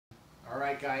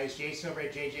Alright guys, Jason over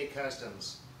at JJ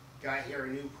Customs. Got here a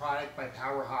new product by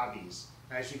Powerhobbies.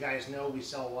 As you guys know, we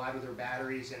sell a lot of their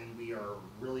batteries and we are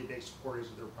really big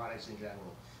supporters of their products in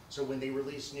general. So when they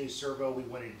released new Servo, we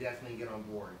wanted to definitely get on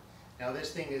board. Now this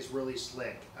thing is really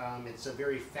slick. It's a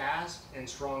very fast and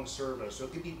strong servo, so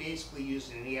it can be basically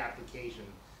used in any application,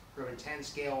 from a 10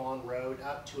 scale on road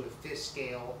up to a 5th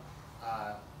scale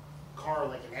car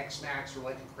like an X-Max or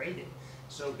like a Kraken.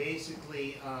 So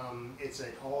basically, it's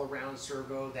an all-around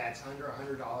servo that's under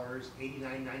 $100,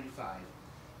 $89.95.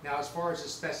 Now, as far as the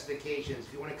specifications,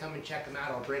 if you want to come and check them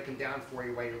out, I'll break them down for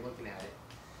you while you're looking at it.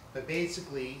 But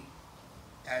basically,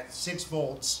 at 6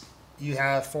 volts, you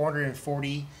have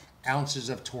 440 ounces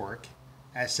of torque.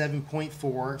 At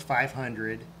 7.4,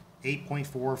 500, 8.4,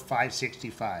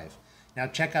 565. Now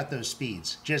check out those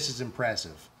speeds, just as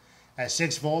impressive. At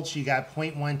 6 volts, you got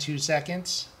 0.12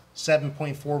 seconds.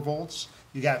 7.4 volts,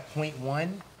 you got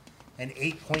 0.1, and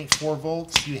 8.4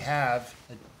 volts, you have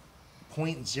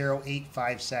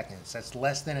 0.085 seconds. That's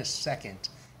less than a second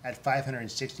at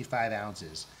 565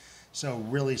 ounces. So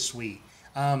really sweet.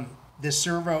 This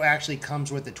servo actually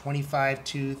comes with a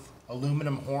 25-tooth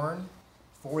aluminum horn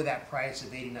for that price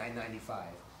of $89.95.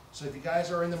 So if you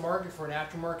guys are in the market for an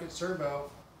aftermarket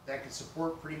servo that can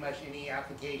support pretty much any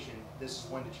application, this is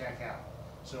one to check out.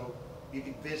 So you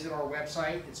can visit our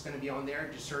website. It's going to be on there.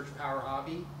 Just search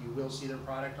Powerhobby. You will see their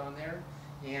product on there.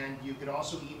 And you could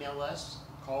also email us,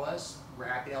 call us. We're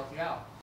happy to help you out.